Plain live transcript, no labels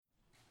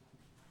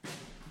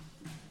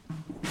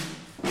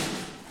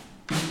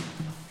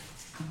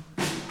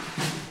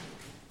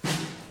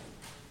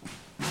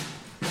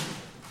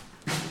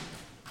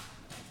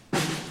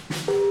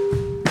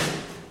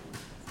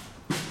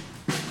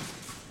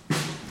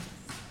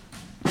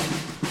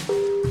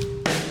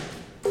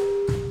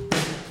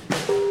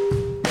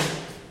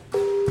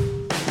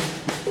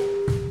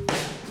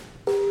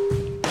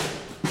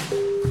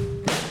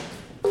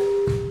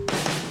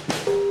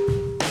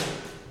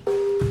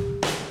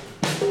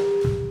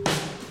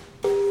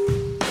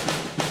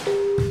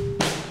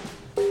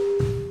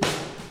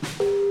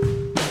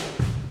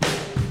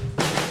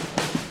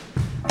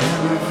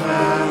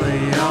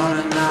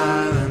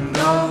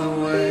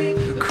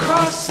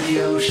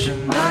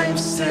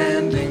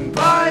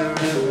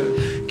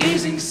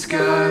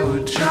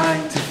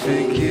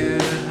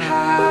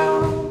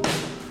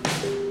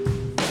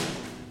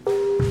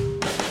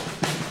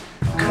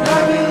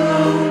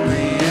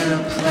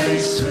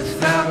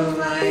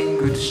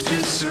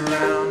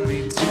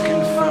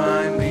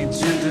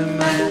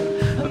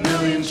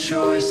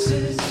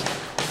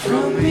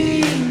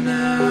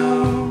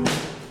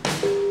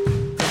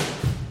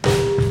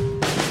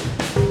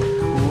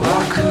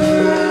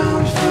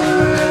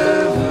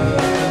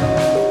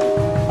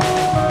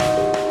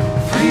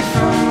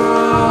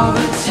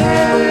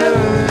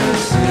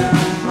terrors in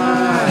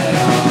my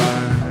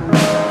heart.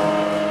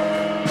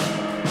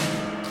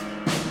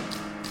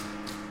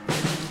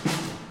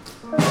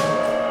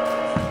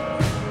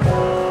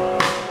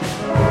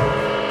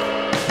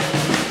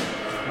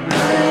 'I'm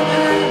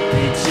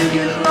happy to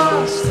get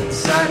lost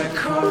inside a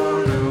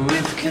corner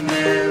with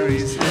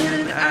canaries in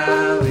an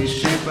alley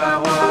shaped by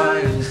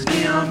wires,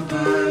 neon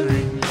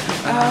burning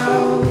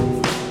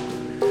out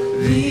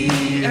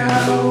the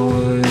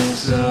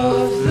hours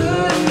of the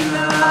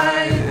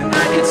night. And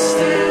I could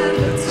stand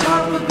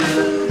atop a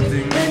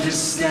building and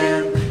just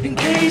stand and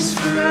gaze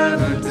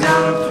forever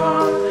down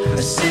upon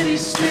a city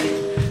street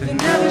that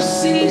never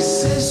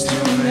ceases to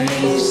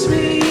amaze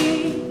me.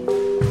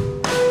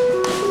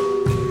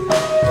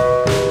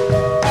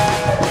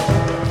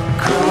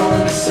 Crawl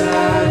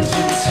inside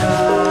your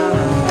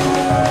tunnels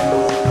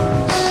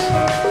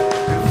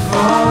and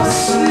fall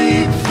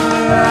asleep for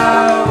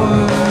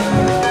hours,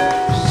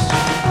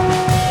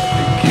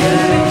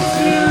 getting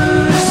through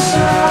the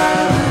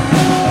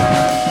silence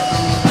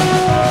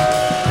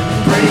and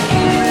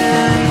breaking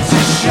into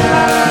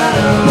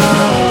shadow.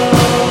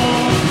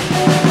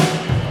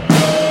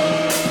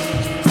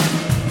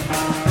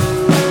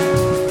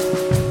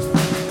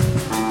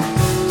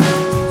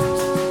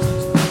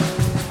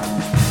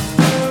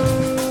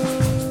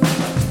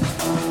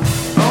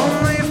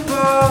 Only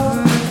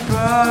bothered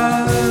by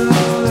the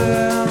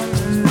limit,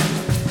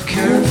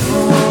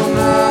 careful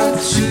not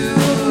to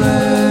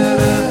let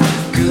a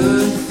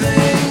good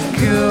thing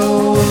go.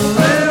 A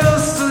little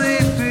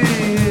sleepy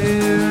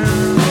here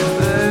and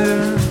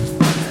there,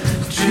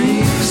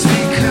 dreams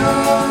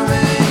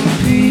becoming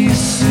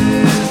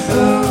pieces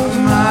of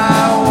my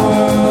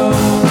world.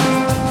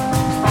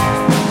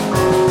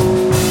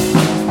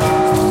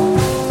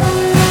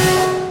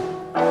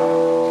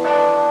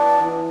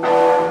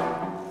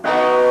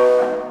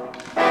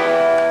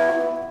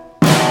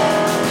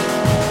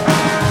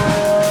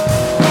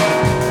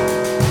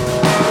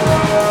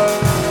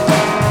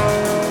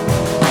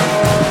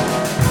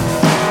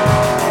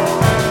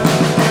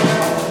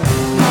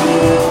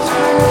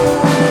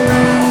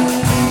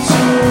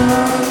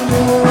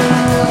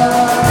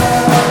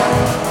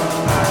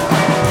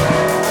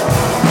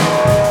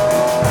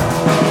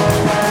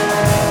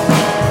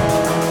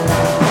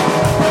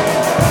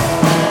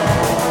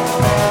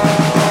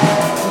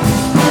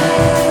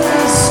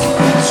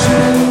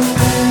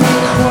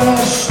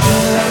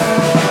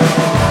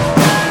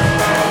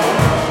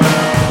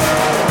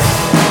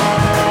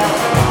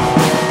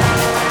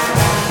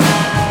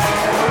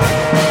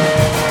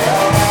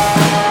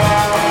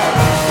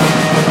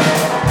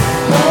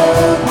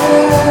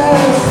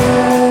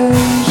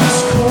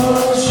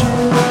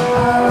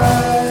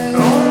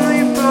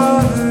 Only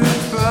bothered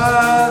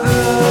by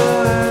the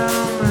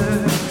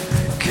limit,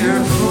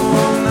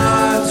 careful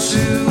not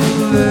to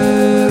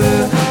let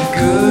a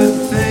good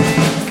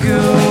thing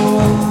go.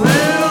 A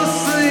little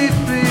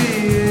sleepy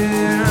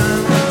here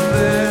and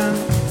there,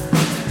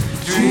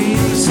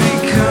 dreams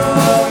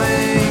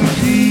becoming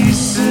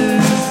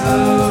pieces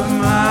of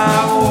my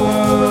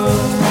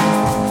world.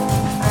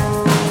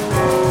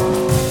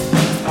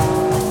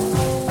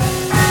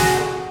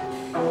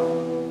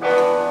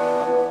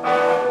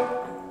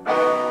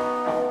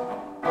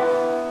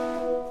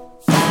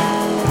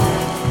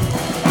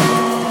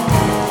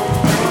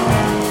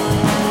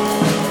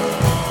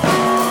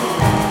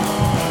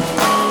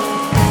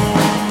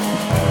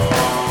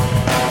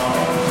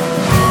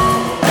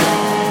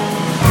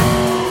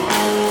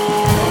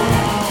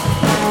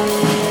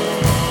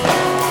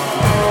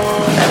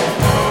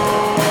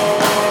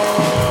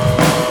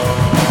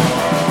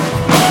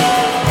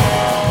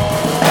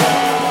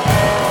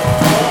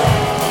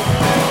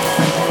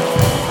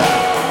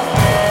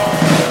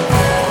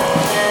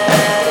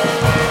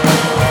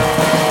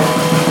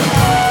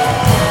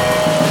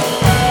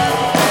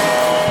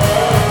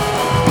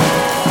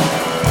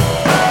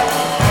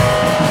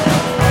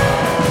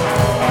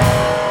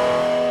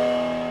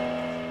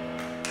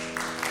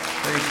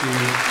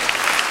 Thank you.